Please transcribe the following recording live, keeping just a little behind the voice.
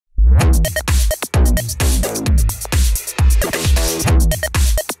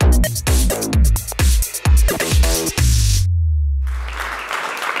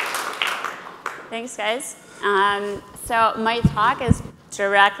Thanks, guys. So my talk is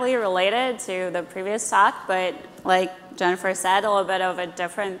directly related to the previous talk, but like Jennifer said, a little bit of a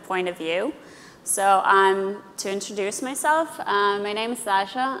different point of view. So to introduce myself, my name is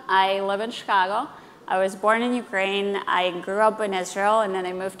Sasha. I live in Chicago. I was born in Ukraine. I grew up in Israel, and then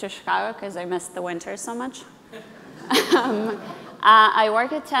I moved to Chicago because I missed the winter so much. I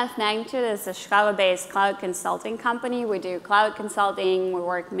work at 10th Magnitude. It's a Chicago-based cloud consulting company. We do cloud consulting. We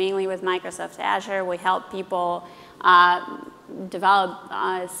work mainly with Microsoft Azure. We help people develop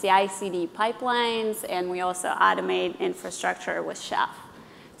CI/CD pipelines, and we also automate infrastructure with Chef.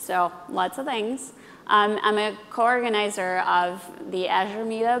 So lots of things. I'm a co-organizer of the Azure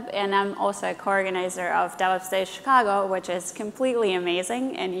meetup, and I'm also a co-organizer of DevOps Days Chicago, which is completely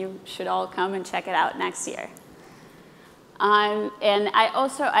amazing, and you should all come and check it out next year. And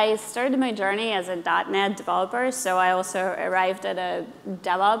I started my journey as a .NET developer, so I also arrived at a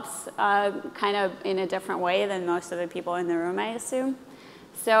DevOps kind of in a different way than most of the people in the room, I assume.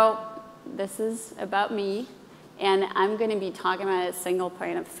 So this is about me, and I'm going to be talking about a single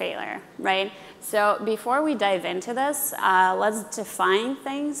point of failure, right? So before we dive into this, let's define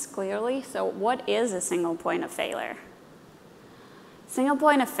things clearly. So what is a single point of failure? Single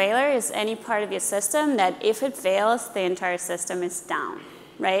point of failure is any part of your system that if it fails, the entire system is down,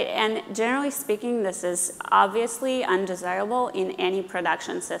 right? And generally speaking, this is obviously undesirable in any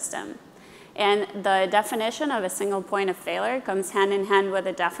production system. And the definition of a single point of failure comes hand in hand with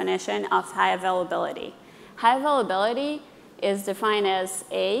the definition of high availability. High availability is defined as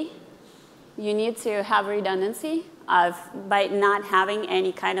A, you need to have redundancy by not having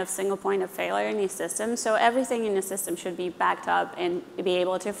any kind of single point of failure in your system. So everything in the system should be backed up and be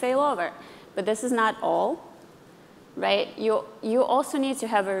able to fail over. But this is not all, right? You also need to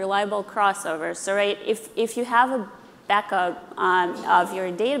have a reliable crossover. So right, if you have a backup of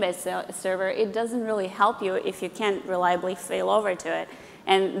your database server, it doesn't really help you if you can't reliably fail over to it.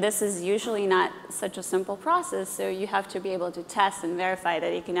 And this is usually not such a simple process, so you have to be able to test and verify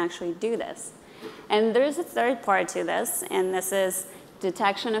that you can actually do this. And there's a third part to this, and this is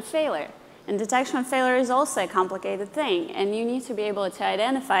detection of failure. And detection of failure is also a complicated thing, and you need to be able to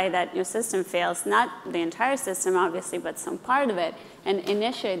identify that your system fails, not the entire system, obviously, but some part of it, and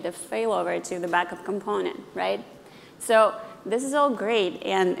initiate the failover to the backup component, right? So this is all great,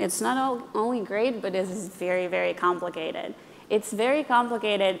 and it's not only great, but it is very, very complicated. It's very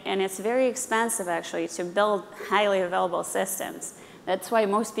complicated, and it's very expensive, actually, to build highly available systems. That's why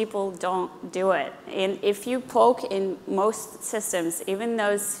most people don't do it. And if you poke in most systems, even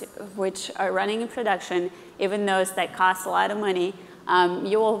those which are running in production, even those that cost a lot of money,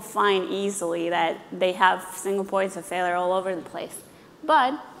 you will find easily that they have single points of failure all over the place.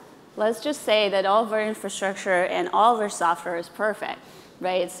 But let's just say that all of our infrastructure and all of our software is perfect,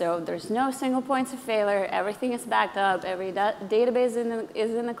 right? So there's no single points of failure. Everything is backed up. Every database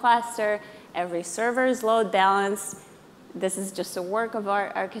is in the cluster. Every server is load balanced. This is just a work of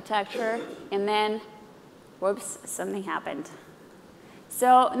our architecture. And then, whoops, something happened.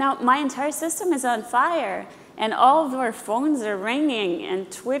 So now my entire system is on fire, and all of our phones are ringing, and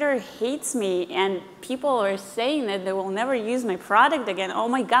Twitter hates me, and people are saying that they will never use my product again. Oh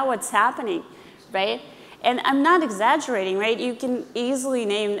my God, what's happening, right? And I'm not exaggerating, right? You can easily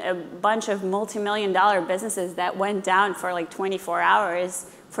name a bunch of multi-million-dollar businesses that went down for like 24 hours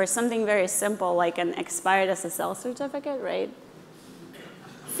for something very simple like an expired SSL certificate, right?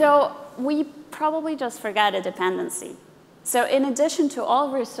 So we probably just forgot a dependency. So in addition to all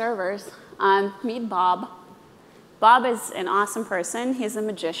of our servers, meet Bob. Bob is an awesome person. He's a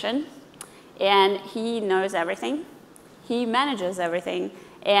magician, and he knows everything. He manages everything.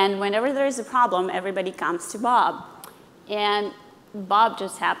 And whenever there's a problem, everybody comes to Bob. And Bob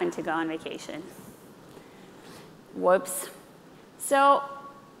just happened to go on vacation. Whoops. So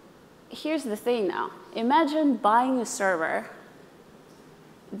here's the thing now. Imagine buying a server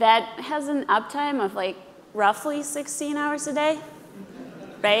that has an uptime of like roughly 16 hours a day,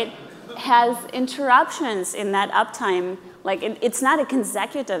 right? Has interruptions in that uptime. Like it's not a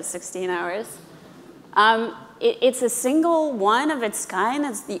consecutive 16 hours. It's a single one of its kind.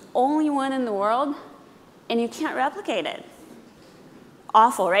 It's the only one in the world, and you can't replicate it.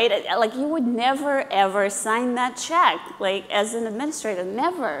 Awful, right? Like you would never, ever sign that check, like as an administrator,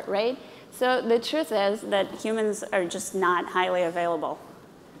 never, right? So the truth is that humans are just not highly available.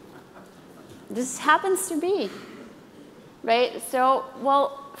 This happens to be, right? So,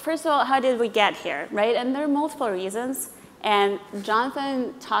 well, first of all, how did we get here, right? And there are multiple reasons, and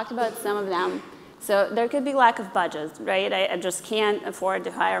Jonathan talked about some of them. So there could be lack of budget, right? I just can't afford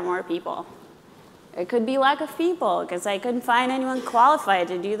to hire more people. It could be lack of people because I couldn't find anyone qualified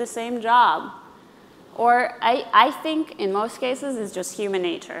to do the same job. Or I think in most cases it's just human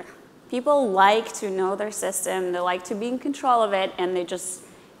nature. People like to know their system, they like to be in control of it, and they just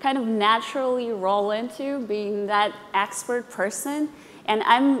kind of naturally roll into being that expert person. And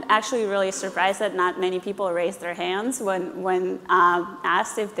I'm actually really surprised that not many people raise their hands when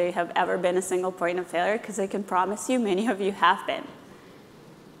asked if they have ever been a single point of failure, because I can promise you many of you have been.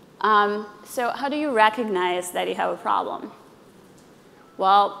 So how do you recognize that you have a problem?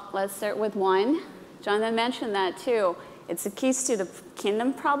 Well, let's start with one. Jonathan mentioned that too. It's the keys to the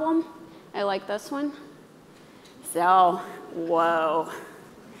kingdom problem. I like this one. So, whoa.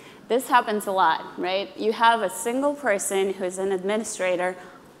 This happens a lot, right? You have a single person who's an administrator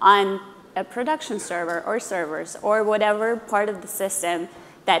on a production server or servers or whatever part of the system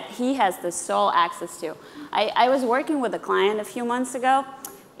that he has the sole access to. I was working with a client a few months ago,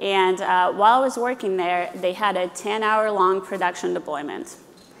 and while I was working there, they had a 10-hour-long production deployment,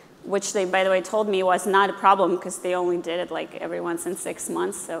 which they, by the way, told me was not a problem because they only did it like every once in 6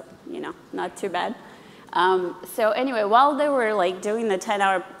 months, so, you know, not too bad. So anyway, while they were like doing the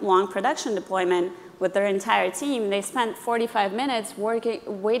 10-hour-long production deployment with their entire team, they spent 45 minutes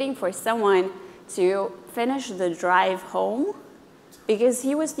waiting for someone to finish the drive home because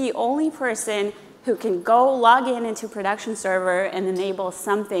he was the only person who can go log in into production server and enable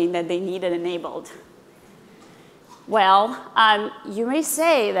something that they needed enabled. Well, you may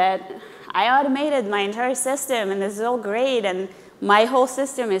say that I automated my entire system and this is all great and my whole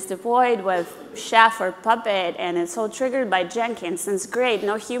system is deployed with Chef or Puppet and it's all triggered by Jenkins and it's great,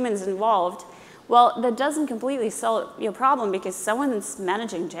 no humans involved. Well, that doesn't completely solve your problem because someone's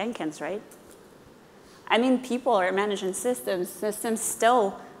managing Jenkins, right? I mean, people are managing systems. Systems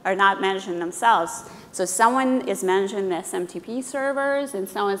still are not managing themselves. So someone is managing the SMTP servers and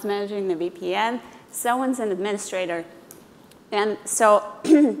someone's managing the VPN. Someone's an administrator. And so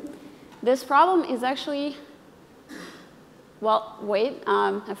this problem is actually, well, wait,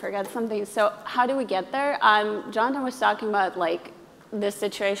 I forgot something. So how do we get there? Jonathan was talking about like this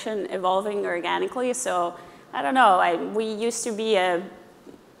situation evolving organically. So I don't know, we used to be an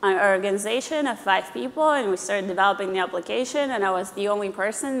organization of 5 people and we started developing the application and I was the only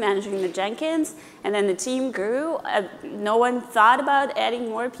person managing the Jenkins and then the team grew. No one thought about adding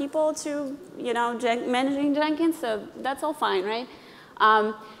more people to, you know, managing Jenkins, so that's all fine, right?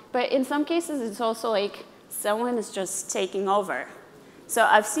 But in some cases it's also like someone is just taking over. So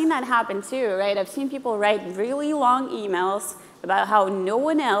I've seen that happen too, right? I've seen people write really long emails about how no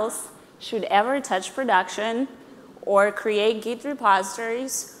one else should ever touch production or create Git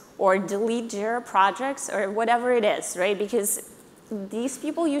repositories or delete Jira projects or whatever it is, right? Because these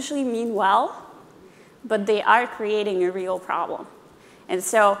people usually mean well, but they are creating a real problem. And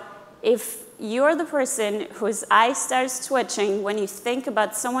so if you're the person whose eye starts twitching when you think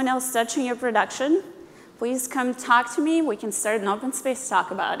about someone else touching your production, please come talk to me. We can start an open space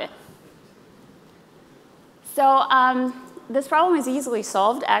talk about it. So this problem is easily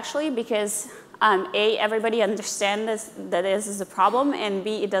solved, actually, because A, everybody understands that this is a problem, and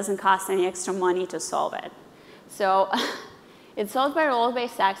B, it doesn't cost any extra money to solve it. So it's solved by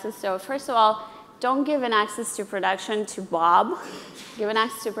role-based access. So first of all, don't give an access to production to Bob. Give an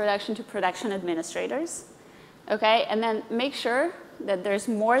access to production administrators. Okay, and then make sure that there's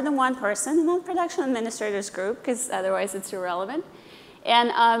more than one person in that production administrators group, because otherwise it's irrelevant.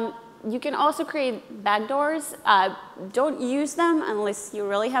 And you can also create backdoors. Don't use them unless you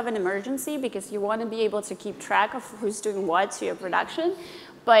really have an emergency, because you want to be able to keep track of who's doing what to your production.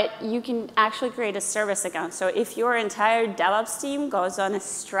 But you can actually create a service account. So if your entire DevOps team goes on a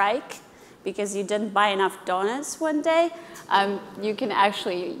strike because you didn't buy enough donuts one day, you can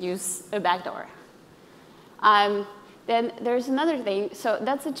actually use a backdoor. Then there's another thing. So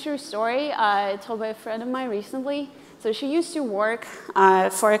that's a true story told by a friend of mine recently. So she used to work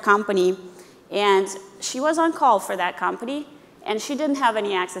for a company, and she was on call for that company, and she didn't have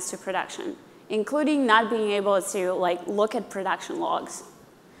any access to production, including not being able to like look at production logs.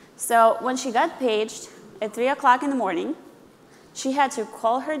 So when she got paged at 3 o'clock in the morning, she had to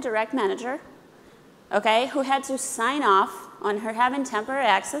call her direct manager, okay, who had to sign off on her having temporary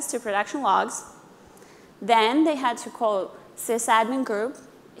access to production logs. Then they had to call sysadmin group,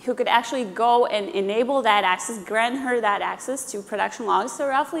 who could actually go and enable that access, grant her that access to production logs. So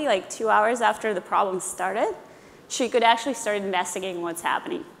roughly like 2 hours after the problem started, she could actually start investigating what's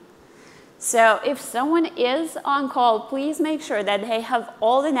happening. So if someone is on call, please make sure that they have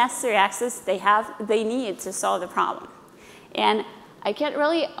all the necessary access they need to solve the problem. And I can't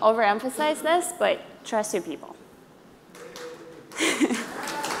really overemphasize this, but trust your people.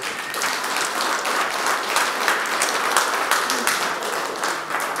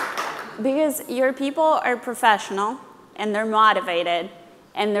 Because your people are professional, and they're motivated,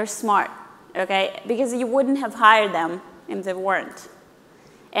 and they're smart, okay? Because you wouldn't have hired them if they weren't.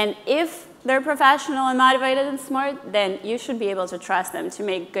 And if they're professional and motivated and smart, then you should be able to trust them to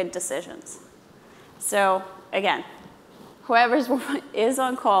make good decisions. So again, whoever is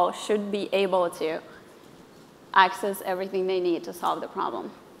on call should be able to access everything they need to solve the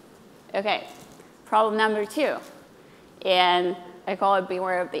problem. Okay, problem number 2. And I call it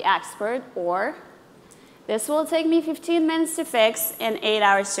beware of the expert, or this will take me 15 minutes to fix and 8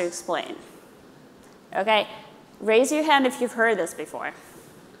 hours to explain. Okay, raise your hand if you've heard this before.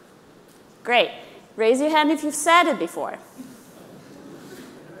 Great. Raise your hand if you've said it before.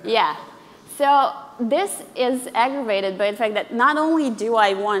 Yeah. So this is aggravated by the fact that not only do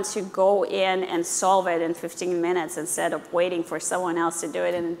I want to go in and solve it in 15 minutes instead of waiting for someone else to do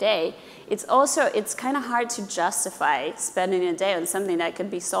it in a day, it's kind of hard to justify spending a day on something that could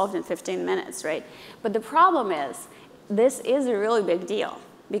be solved in 15 minutes, right? But the problem is, this is a really big deal,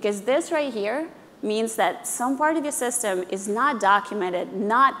 because this right here means that some part of your system is not documented,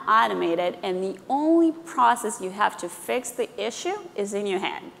 not automated, and the only process you have to fix the issue is in your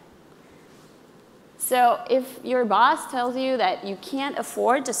head. So if your boss tells you that you can't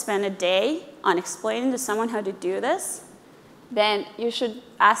afford to spend a day on explaining to someone how to do this, then you should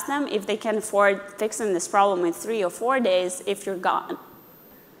ask them if they can afford fixing this problem in 3 or 4 days if you're gone.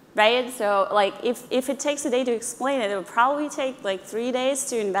 Right? So like if it takes a day to explain it, it would probably take like 3 days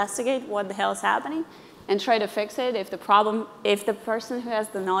to investigate what the hell is happening and try to fix it if the person who has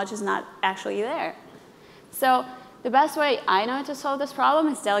the knowledge is not actually there. So the best way I know to solve this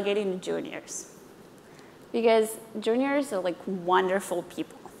problem is delegating to juniors. Because juniors are like wonderful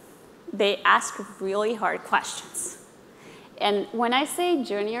people. They ask really hard questions. And when I say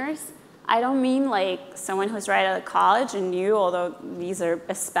juniors, I don't mean like someone who's right out of college and new, although these are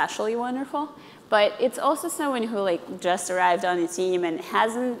especially wonderful. But it's also someone who like just arrived on the team and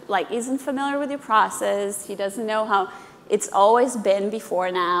isn't familiar with your process. He doesn't know how it's always been before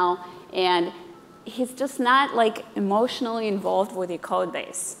now, and he's just not like emotionally involved with your code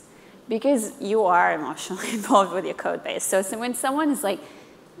base. Because you are emotionally involved with your code base. So when someone is like,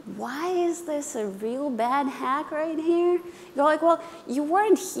 why is this a real bad hack right here? You're like, well, you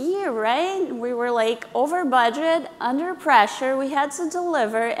weren't here, right? We were like over budget, under pressure, we had to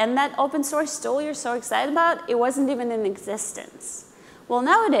deliver, and that open source tool you're so excited about, it wasn't even in existence. Well,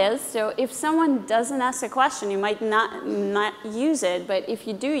 now it is, so if someone doesn't ask a question, you might not use it, but if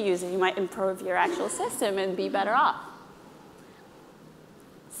you do use it, you might improve your actual system and be better off.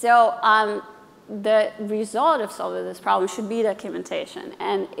 So the result of solving this problem should be documentation.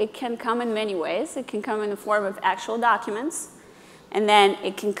 And it can come in many ways. It can come in the form of actual documents. And then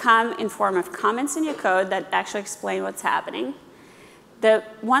it can come in form of comments in your code that actually explain what's happening.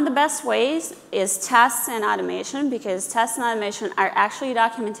 One of the best ways is tests and automation, because tests and automation are actually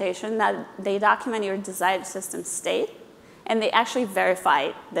documentation that they document your desired system state. And they actually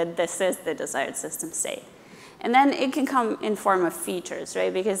verify that this is the desired system state. And then it can come in form of features,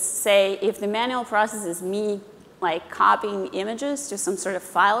 right? Because say if the manual process is me like copying images to some sort of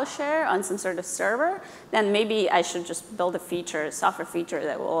file share on some sort of server, then maybe I should just build a feature, a software feature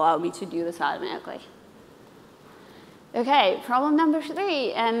that will allow me to do this automatically. Okay, problem number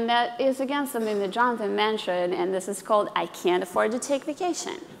 3, and that is again something that Jonathan mentioned, and this is called I can't afford to take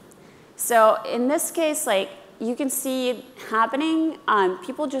vacation. So in this case, like, you can see it happening.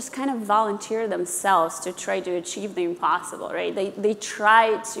 People just kind of volunteer themselves to try to achieve the impossible, right? They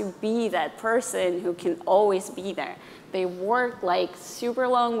try to be that person who can always be there. They work like super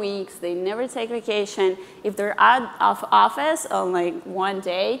long weeks. They never take vacation. If they're out of office on like one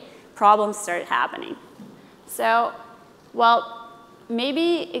day, problems start happening. So, well,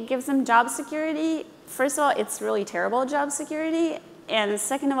 maybe it gives them job security. First of all, it's really terrible job security. And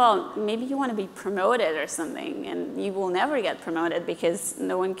second of all, maybe you want to be promoted or something, and you will never get promoted because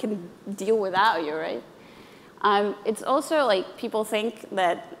no one can deal without you, right? It's also like people think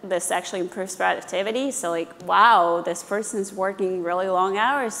that this actually improves productivity. So like, wow, this person's working really long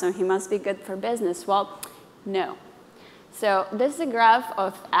hours, so he must be good for business. Well, no. So this is a graph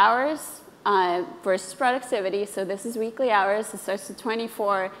of hours versus productivity. So this is weekly hours. It starts at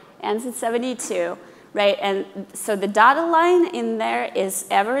 24, ends at 72. Right, and so the dotted line in there is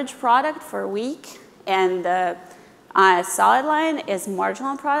average product for a week, and the solid line is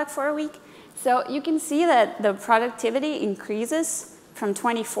marginal product for a week. So you can see that the productivity increases from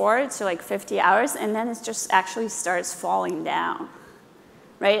 24 to like 50 hours, and then it just actually starts falling down.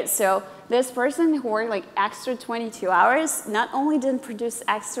 right? So this person who worked like extra 22 hours not only didn't produce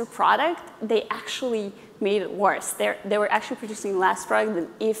extra product, they actually made it worse. They were actually producing less product than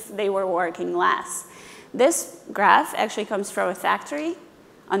if they were working less. This graph actually comes from a factory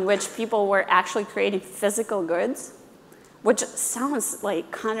on which people were actually creating physical goods, which sounds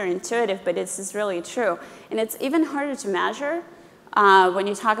like counterintuitive, but this is really true. And it's even harder to measure when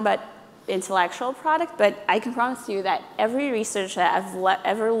you talk about intellectual product, but I can promise you that every research that I've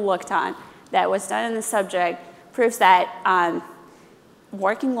ever looked on that was done in the subject proves that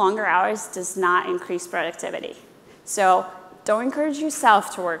working longer hours does not increase productivity. So don't encourage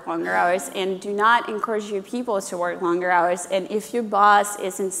yourself to work longer hours, and do not encourage your people to work longer hours. And if your boss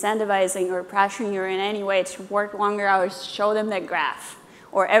is incentivizing or pressuring you in any way to work longer hours, show them that graph,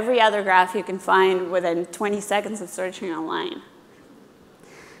 or every other graph you can find within 20 seconds of searching online.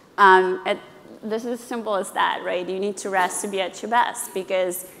 This is as simple as that, right? You need to rest to be at your best,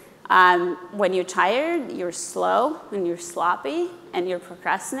 because when you're tired, you're slow, and you're sloppy, and you're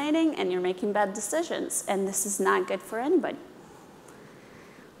procrastinating, and you're making bad decisions, and this is not good for anybody.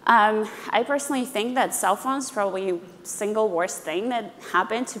 I personally think that cell phones is probably the single worst thing that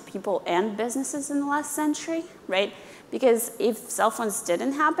happened to people and businesses in the last century, right? Because if cell phones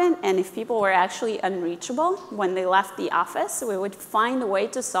didn't happen, and if people were actually unreachable when they left the office, we would find a way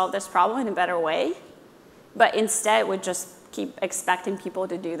to solve this problem in a better way. But instead, we'd just keep expecting people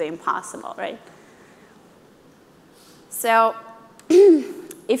to do the impossible, right? So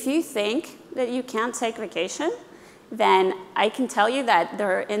if you think that you can't take vacation, then I can tell you that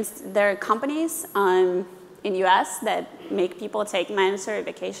there are companies in the US that make people take mandatory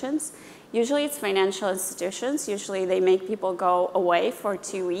vacations. Usually it's financial institutions. Usually they make people go away for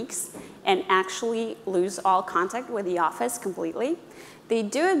 2 weeks and actually lose all contact with the office completely. They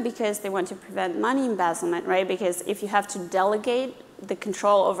do it because they want to prevent money embezzlement, right? Because if you have to delegate the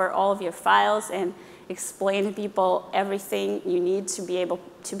control over all of your files and explain to people everything you need to be able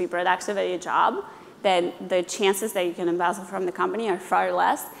to be productive at your job, then the chances that you can embezzle from the company are far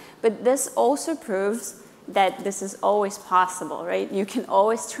less. But this also proves that this is always possible, right? You can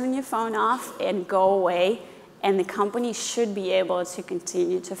always turn your phone off and go away, and the company should be able to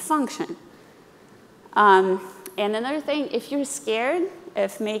continue to function. And another thing, if you're scared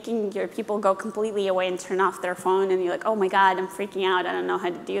of making your people go completely away and turn off their phone, and you're like, oh my God, I'm freaking out, I don't know how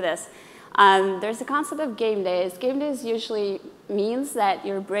to do this, there's a concept of game days. Game days usually means that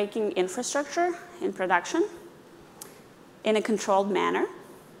you're breaking infrastructure in production in a controlled manner.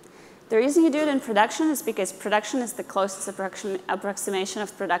 The reason you do it in production is because production is the closest approximation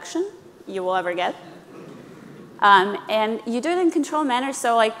of production you will ever get. And you do it in controlled manner,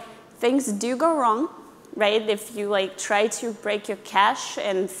 so like things do go wrong, right? If you like try to break your cache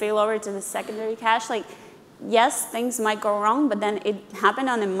and fail over to the secondary cache, like yes, things might go wrong, but then it happened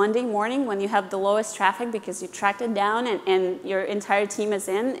on a Monday morning when you have the lowest traffic because you tracked it down and your entire team is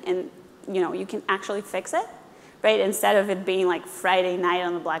in, and you can actually fix it, right? Instead of it being like Friday night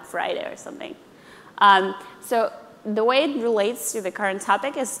on the Black Friday or something. So the way it relates to the current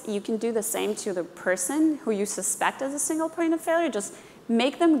topic is you can do the same to the person who you suspect as a single point of failure. Just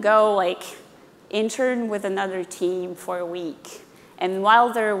make them go like intern with another team for a week. And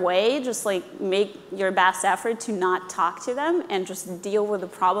while they're away, just like make your best effort to not talk to them and just deal with the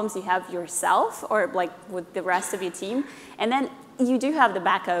problems you have yourself or like with the rest of your team. And then you do have the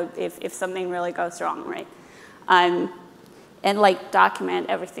backup if something really goes wrong, right? And like document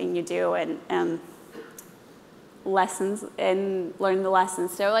everything you do and lessons and learn the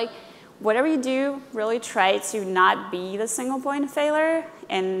lessons. So like whatever you do, really try to not be the single point of failure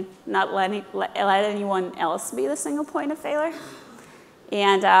and not let anyone else be the single point of failure.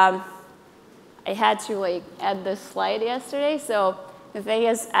 And I had to like add this slide yesterday. So the thing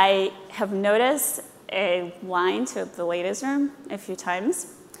is, I have noticed a line to the ladies' room a few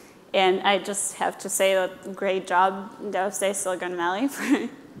times. And I just have to say that great job, DevOps Days Silicon Valley, for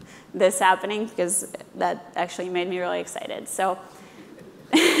this happening, because that actually made me really excited. So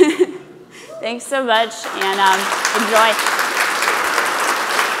thanks so much, and enjoy.